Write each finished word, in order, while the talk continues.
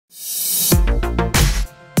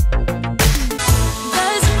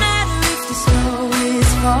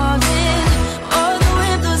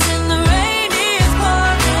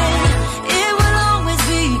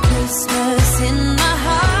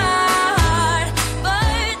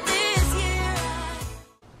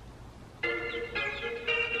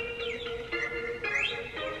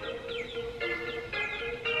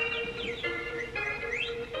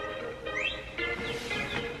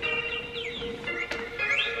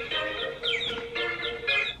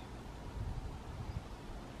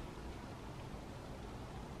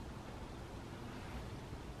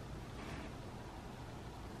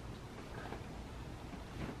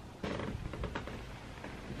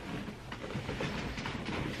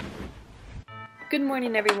Good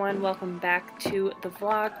morning everyone, welcome back to the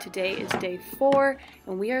vlog. Today is day 4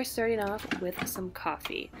 and we are starting off with some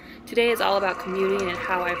coffee. Today is all about commuting and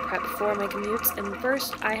how I prep for my commutes, and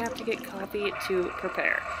first I have to get coffee to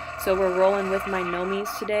prepare. So we're rolling with my nomies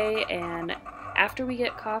today, and after we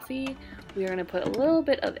get coffee we are going to put a little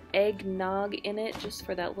bit of eggnog in it just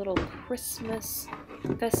for that little Christmas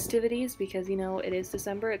festivities, because you know it is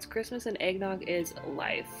December, it's Christmas, and eggnog is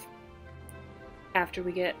life. After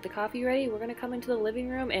we get the coffee ready, we're going to come into the living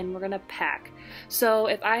room and we're going to pack. So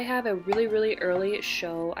if I have a really early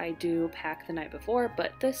show, I do pack the night before,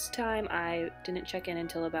 but this time I didn't check in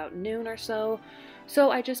until about noon or so.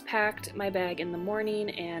 So I just packed my bag in the morning,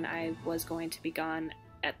 and I was going to be gone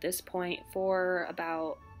at this point for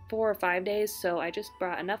about 4 or 5 days, so I just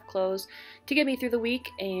brought enough clothes to get me through the week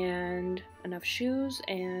and enough shoes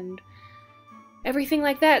and everything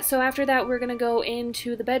like that. So after that we're gonna go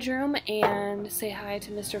into the bedroom and say hi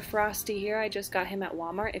to Mr. Frosty here. I just got him at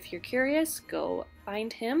Walmart. If you're curious, go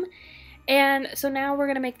find him. And so now we're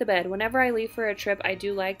gonna make the bed. Whenever I leave for a trip, I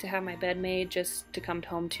do like to have my bed made just to come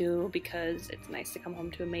home to, because it's nice to come home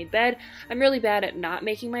to a made bed. I'm really bad at not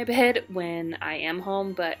making my bed when I am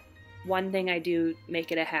home, but one thing I do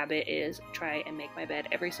make it a habit is try and make my bed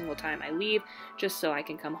every single time I leave, just so I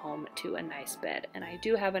can come home to a nice bed. And I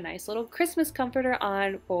do have a nice little Christmas comforter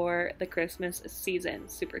on for the Christmas season.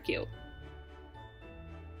 Super cute.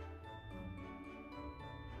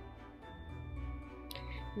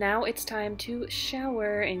 Now it's time to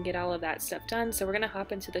shower and get all of that stuff done. So we're going to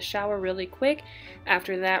hop into the shower really quick.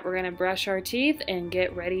 After that, we're going to brush our teeth and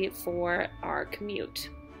get ready for our commute.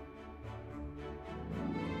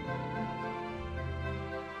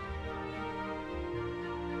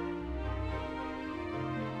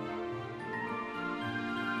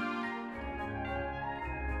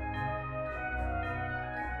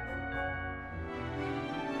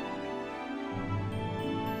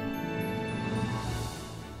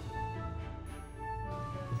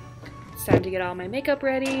 It's time to get all my makeup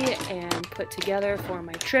ready and put together for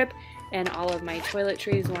my trip, and all of my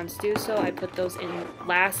toiletries. Once do so, I put those in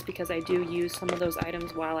last because I do use some of those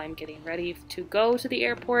items while I'm getting ready to go to the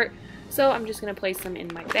airport. So I'm just going to place them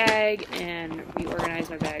in my bag and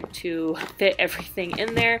reorganize my bag to fit everything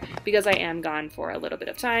in there because I am gone for a little bit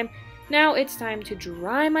of time. Now it's time to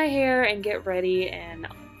dry my hair and get ready, and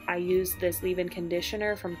I use this leave-in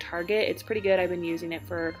conditioner from Target. It's pretty good. I've been using it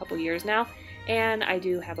for a couple years now. And I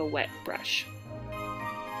do have a wet brush.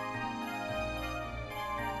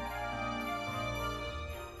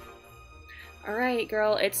 Alright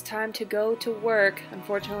girl, it's time to go to work.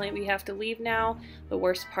 Unfortunately, we have to leave now. The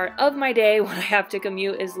worst part of my day when I have to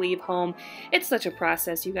commute is leave home. It's such a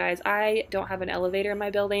process, you guys. I don't have an elevator in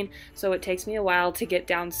my building, so it takes me a while to get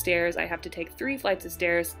downstairs. I have to take 3 flights of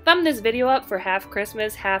stairs. Thumb this video up for half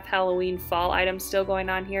Christmas, half Halloween fall items still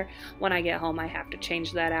going on here. When I get home, I have to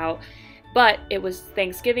change that out. But it was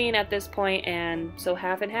Thanksgiving at this point, and so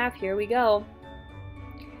half and half, here we go.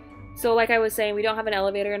 So like I was saying, we don't have an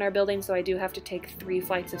elevator in our building, so I do have to take 3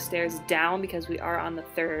 flights of stairs down because we are on the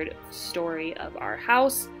 3rd story of our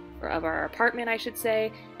house, or of our apartment I should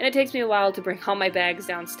say, and it takes me a while to bring all my bags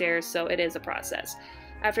downstairs, so it is a process.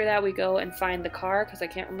 After that we go and find the car because I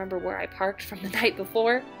can't remember where I parked from the night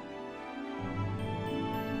before.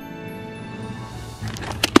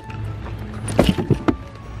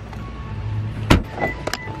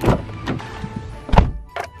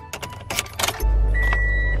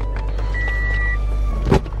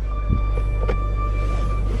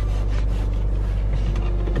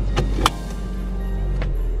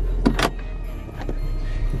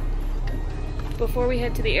 Before we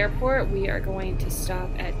head to the airport, we are going to stop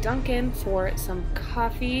at Dunkin' for some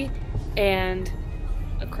coffee and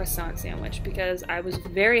a croissant sandwich because I was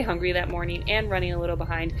very hungry that morning and running a little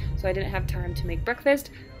behind, so I didn't have time to make breakfast,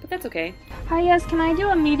 but that's okay. Hi, yes, can I do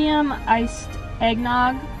a medium iced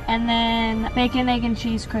eggnog and then bacon, egg, and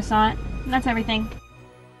cheese croissant? And that's everything.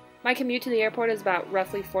 My commute to the airport is about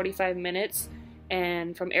roughly 45 minutes,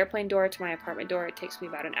 and from airplane door to my apartment door, it takes me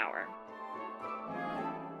about an hour.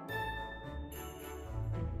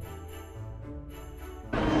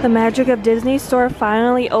 The Magic of Disney store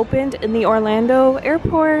finally opened in the Orlando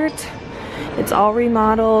airport. It's all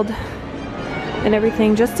remodeled and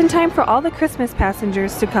everything, just in time for all the Christmas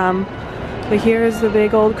passengers to come. But here's the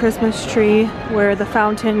big old Christmas tree where the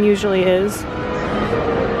fountain usually is.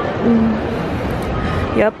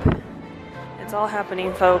 Yep, it's all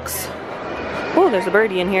happening, folks. Oh, there's a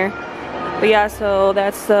birdie in here. But yeah, so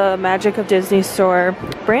that's the Magic of Disney store.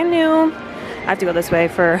 Brand new. I have to go this way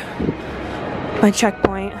for my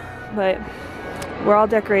checkpoint, but we're all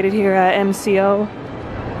decorated here at MCO.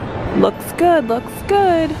 Looks good, looks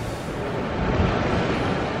good.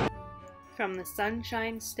 from the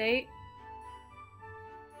Sunshine State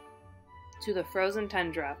to the frozen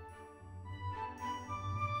tundra.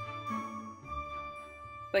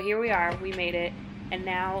 But here we are, we made it, and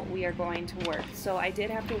now we are going to work. So I did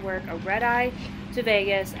have to work a red eye to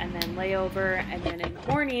Vegas, and then layover, and then in the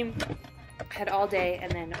morning, had all day,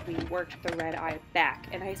 and then we worked the red eye back.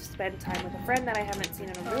 And I spent time with a friend that I haven't seen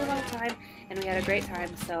in a really long time, and we had a great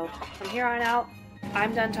time. So from here on out,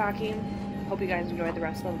 I'm done talking. Hope you guys enjoyed the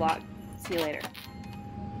rest of the vlog. See you later.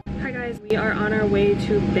 Hi guys, we are on our way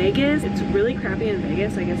to Vegas. It's really crappy in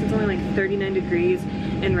Vegas. I guess it's only like 39 degrees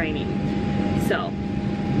and raining. So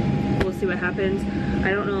we'll see what happens.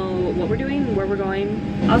 I don't know what we're doing, where we're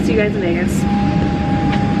going. I'll see you guys in Vegas.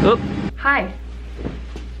 Oh, hi.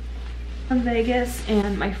 I'm in Vegas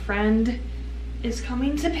and my friend is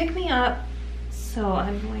coming to pick me up. So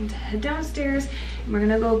I'm going to head downstairs and we're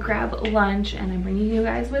gonna go grab lunch, and I'm bringing you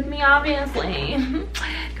guys with me obviously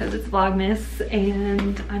because it's Vlogmas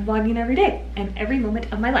and I'm vlogging every day and every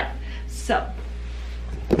moment of my life. So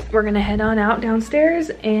we're gonna head on out downstairs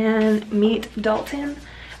and meet Dalton.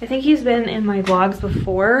 I think he's been in my vlogs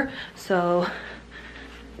before, so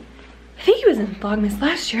I think he was in Vlogmas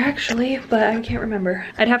last year actually, but I can't remember.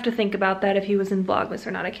 I'd have to think about that if he was in Vlogmas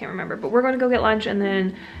or not, I can't remember. But we're gonna go get lunch and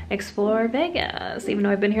then explore Vegas, even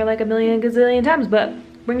though I've been here like a million gazillion times, but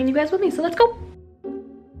bringing you guys with me, so let's go.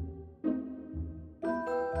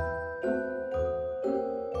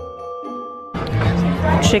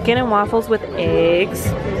 Chicken and waffles with eggs,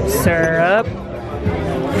 syrup,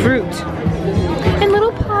 fruit, and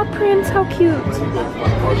little paw prints, how cute.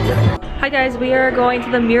 Hi guys, we are going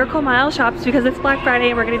to the Miracle Mile shops because it's Black Friday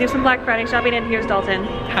and we're gonna do some Black Friday shopping, and here's Dalton.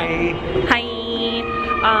 Hi.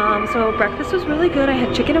 Hi. So breakfast was really good. I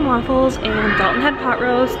had chicken and waffles and Dalton had pot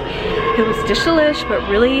roast. It was dish-delish, but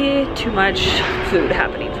really too much food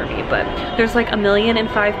happening for me. But there's like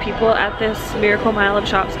 1,000,005 people at this Miracle Mile of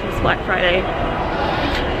shops because it's Black Friday.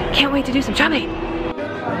 Can't wait to do some shopping.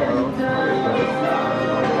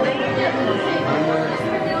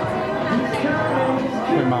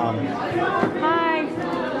 My mom. Hi.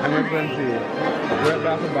 I'm with Lindsay. We're at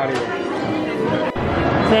Bath and Body Works.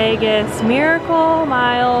 Vegas Miracle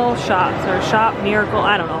Mile shops, or shop miracle,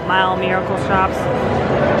 I don't know, mile miracle shops,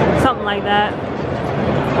 something like that.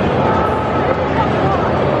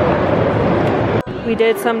 We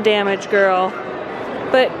did some damage, girl.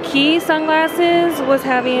 But Key Sunglasses was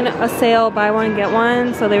having a sale, buy one get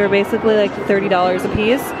one, so they were basically like $30 a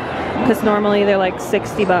piece, because normally they're like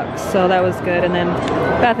 60 bucks, so that was good. And then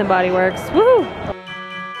Bath and Body Works, woohoo!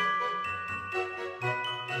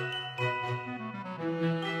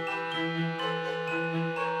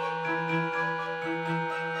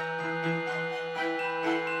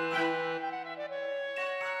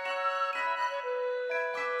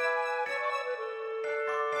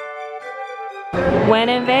 When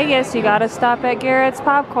in Vegas, you gotta stop at Garrett's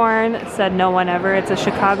Popcorn. Said no one ever. It's a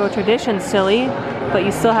Chicago tradition, silly, but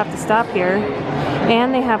you still have to stop here.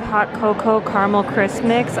 And they have hot cocoa caramel crisp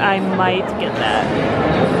mix. I might get that.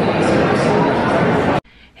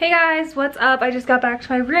 Hey guys, what's up? I just got back to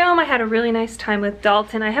my room. I had a really nice time with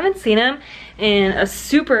Dalton. I haven't seen him in a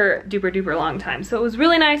super duper duper long time, so it was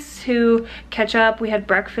really nice to catch up. We had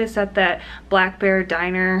breakfast at that Black Bear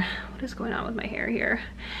Diner. What is going on with my hair here?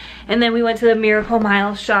 And then we went to the Miracle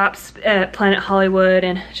Mile shops at Planet Hollywood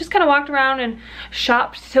and just kind of walked around and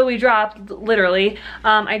shopped till we dropped, literally.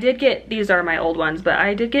 I did get, these are my old ones, but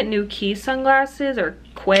I did get new Key sunglasses, or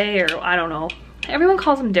Quay, or I don't know. Everyone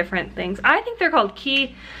calls them different things. I think they're called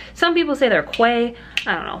Key. Some people say they're Quay.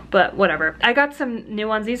 I don't know, but whatever. I got some new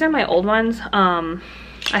ones. These are my old ones. I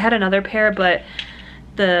had another pair, but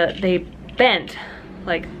they bent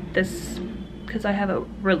like this, because I have a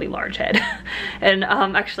really large head. And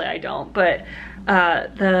actually I don't, but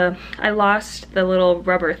I lost the little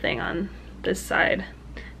rubber thing on this side.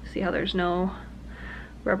 See how there's no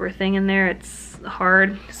rubber thing in there? It's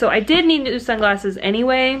hard. So I did need new sunglasses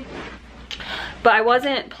anyway, but I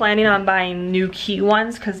wasn't planning on buying new Key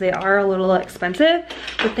ones because they are a little expensive.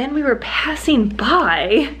 But then we were passing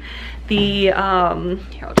by the, here, I'll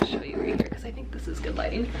just show you right here because I think this is good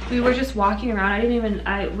lighting. We were just walking around.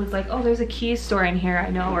 I was like, oh, there's a Key store in here, I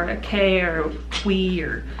know, or a K or Quee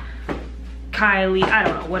or Kylie, I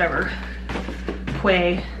don't know, whatever,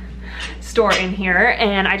 Quay store in here.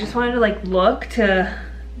 And I just wanted to like look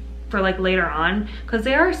for like later on, because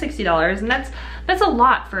they are $60, and that's a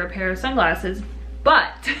lot for a pair of sunglasses.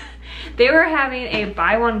 But they were having a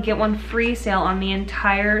buy one get one free sale on the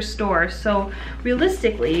entire store, so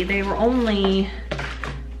realistically they were only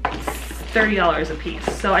 $30 a piece.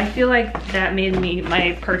 So I feel like that made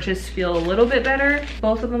my purchase feel a little bit better.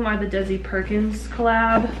 Both of them are the Desi Perkins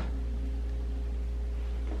collab.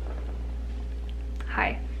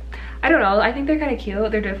 don't know, I think they're kind of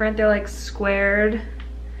cute. They're different. They're like squared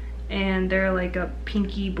and they're like a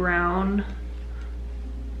pinky brown.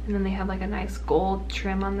 And then they have like a nice gold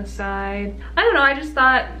trim on the side. I don't know, I just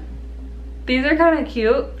thought these are kind of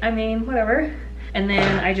cute. I mean, whatever. And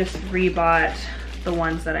then I just rebought the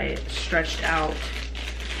ones that I stretched out.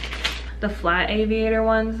 The flat aviator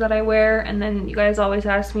ones that I wear. And then you guys always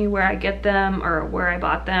ask me where I get them or where I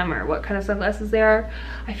bought them or what kind of sunglasses they are.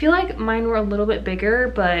 I feel like mine were a little bit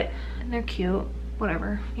bigger, but they're cute.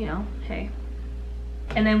 Whatever, you know, hey.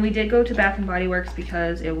 And then we did go to Bath and Body Works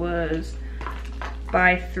because it was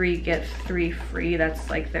buy 3 get 3 free. That's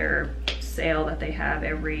like their sale that they have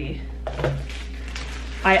every,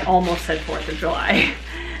 I almost said 4th of July.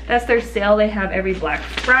 That's their sale they have every Black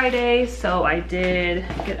Friday. So I did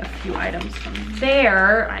get a few items from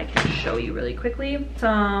there. I can show you really quickly.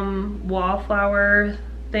 Some wallflower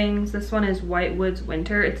things. This one is White Woods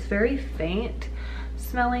Winter. It's very faint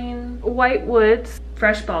smelling. White Woods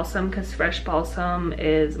Fresh Balsam, because Fresh Balsam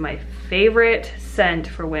is my favorite scent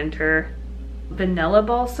for winter. Vanilla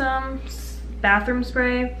Balsam bathroom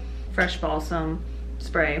spray, Fresh Balsam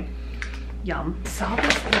spray. Yum. Saw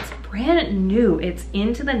this, it's brand new. It's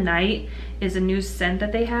Into the Night is a new scent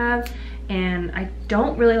that they have, and I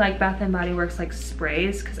don't really like Bath and Body Works like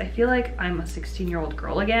sprays because I feel like I'm a 16-year-old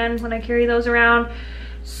girl again when I carry those around.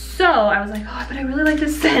 So I was like, oh, but I really like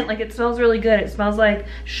this scent. Like, it smells really good. It smells like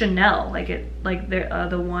Chanel, like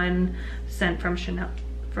the one scent from Chanel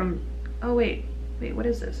from, oh wait, what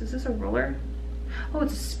is this? Is this a roller? Oh,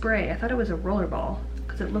 it's a spray. I thought it was a roller ball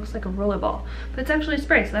because it looks like a roller ball, but it's actually a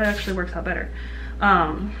spray, so that actually works out better.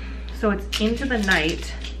 So it's Into the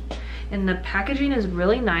Night, and the packaging is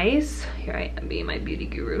really nice. Here I am being my beauty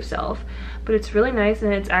guru self, but it's really nice,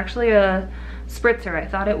 and it's actually a spritzer. I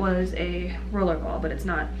thought it was a roller ball, but it's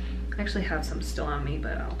not. I actually have some still on me,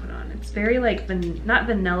 but I'll put on. It's very like, not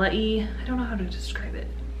vanilla-y. I don't know how to describe it.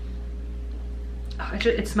 Oh,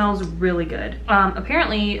 it smells really good.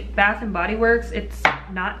 Apparently Bath and Body Works, it's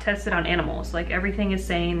not tested on animals. Like, everything is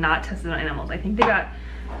saying not tested on animals. I think they got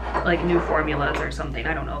like new formulas or something.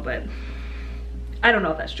 I don't know, but I don't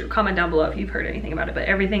know if that's true. Comment down below if you've heard anything about it. But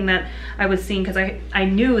everything that I was seeing, because I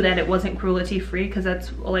knew that it wasn't cruelty free, because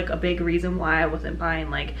that's like a big reason why I wasn't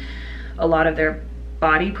buying like a lot of their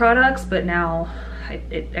body products, but now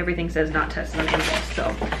everything says not tested on animals,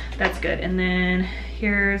 so that's good. And then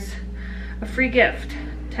here's a free gift,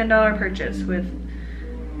 $10 purchase with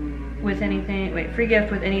anything. Wait, free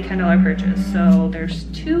gift with any $10 purchase. So there's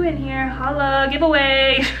 2 in here. Holla,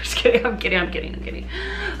 giveaway. Just kidding. I'm kidding.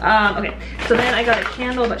 Okay, so then I got a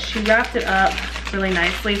candle, but she wrapped it up really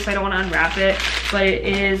nicely, so I don't want to unwrap it. But it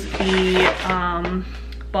is the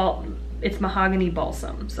it's mahogany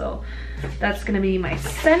balsam. So that's gonna be my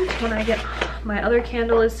scent when I get my other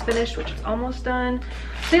candle is finished, which is almost done.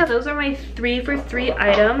 So yeah, those are my 3 for 3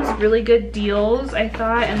 items. Really good deals, I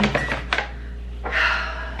thought, and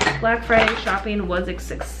Black Friday shopping was a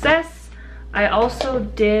success. I also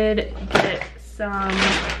did get some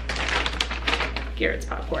Garrett's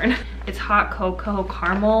popcorn. It's hot cocoa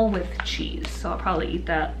caramel with cheese, so I'll probably eat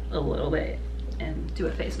that a little bit and do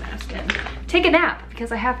a face mask and take a nap,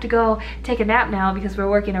 because I have to go take a nap now because we're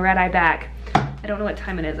working a red eye back. I don't know what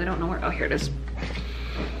time it is. I don't know where, oh, here it is.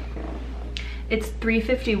 It's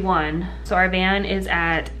 3:51, so our van is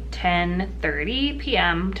at 10:30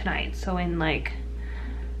 p.m. tonight. So in like,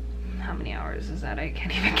 how many hours is that? I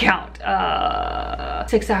can't even count.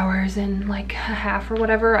 6 hours and like a half or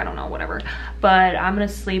whatever. I don't know, whatever. But I'm gonna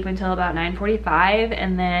sleep until about 9:45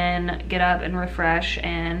 and then get up and refresh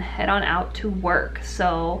and head on out to work.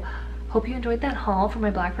 So hope you enjoyed that haul for my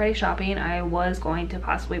Black Friday shopping. I was going to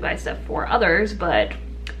possibly buy stuff for others, but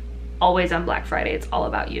always on Black Friday, it's all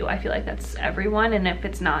about you. I feel like that's everyone, and if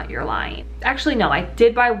it's not, you're lying. Actually, no, I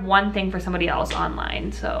did buy one thing for somebody else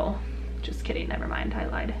online, so just kidding, never mind, I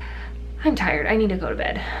lied. I'm tired, I need to go to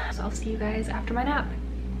bed. So I'll see you guys after my nap.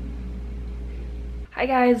 Hi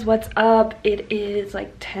guys, what's up? It is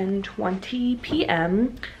like 10:20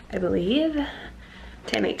 p.m. I believe,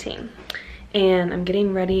 10:18. And I'm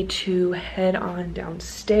getting ready to head on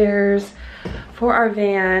downstairs for our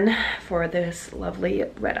van for this lovely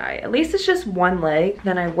red eye. At least it's just one leg.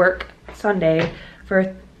 Then I work Sunday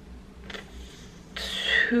for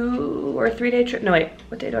 2 or 3 day trip. No wait,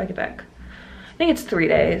 what day do I get back? I think it's 3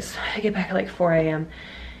 days. I get back at like 4 a.m.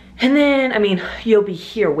 And then, I mean, you'll be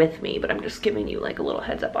here with me, but I'm just giving you like a little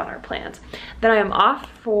heads up on our plans. Then I am off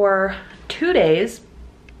for 2 days,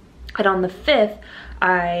 and on the 5th,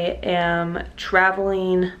 I am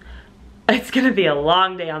traveling. It's gonna be a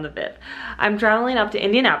long day on the 5th. I'm traveling up to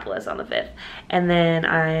Indianapolis on the 5th, and then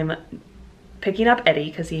I'm picking up Eddie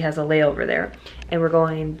because he has a layover there. And we're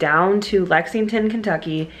going down to Lexington,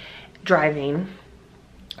 Kentucky, driving.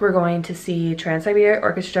 We're going to see Trans-Siberian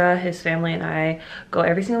Orchestra. His family and I go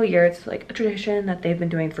every single year. It's like a tradition that they've been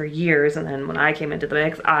doing for years. And then when I came into the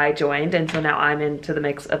mix, I joined. And so now I'm into the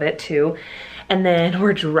mix of it too. And then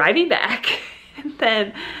we're driving back and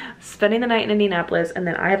then spending the night in Indianapolis. And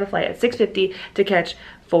then I have a flight at 6:50 to catch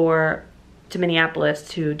to Minneapolis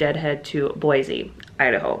to Deadhead to Boise,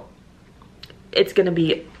 Idaho. It's gonna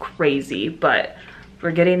be crazy, but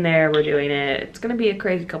we're getting there, we're doing it. It's gonna be a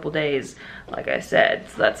crazy couple days, like I said.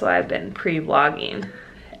 So that's why I've been pre-vlogging.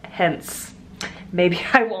 Hence, maybe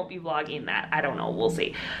I won't be vlogging that. I don't know, we'll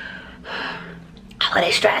see.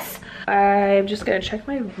 Holiday stress. I'm just gonna check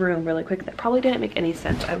my room really quick. That probably didn't make any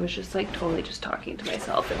sense. I was just like totally just talking to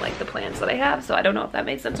myself and like the plans that I have. So I don't know if that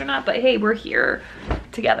made sense or not, but hey, we're here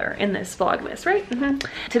together in this Vlogmas, right?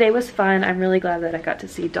 Today was fun. I'm really glad that I got to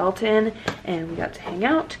see Dalton and we got to hang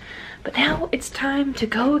out. But now it's time to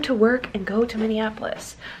go to work and go to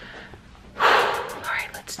Minneapolis. All right,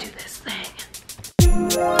 let's do this thing.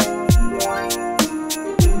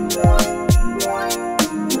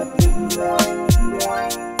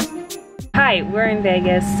 Hi, we're in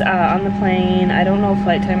Vegas on the plane. I don't know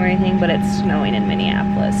flight time or anything, but it's snowing in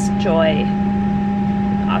Minneapolis. Joy,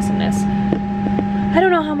 awesomeness. I don't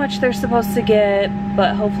know how much they're supposed to get,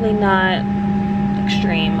 but hopefully not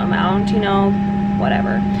extreme amount, you know,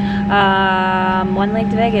 whatever. One leg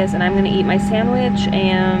to Vegas, and I'm gonna eat my sandwich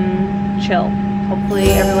and chill. Hopefully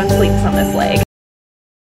everyone sleeps on this leg.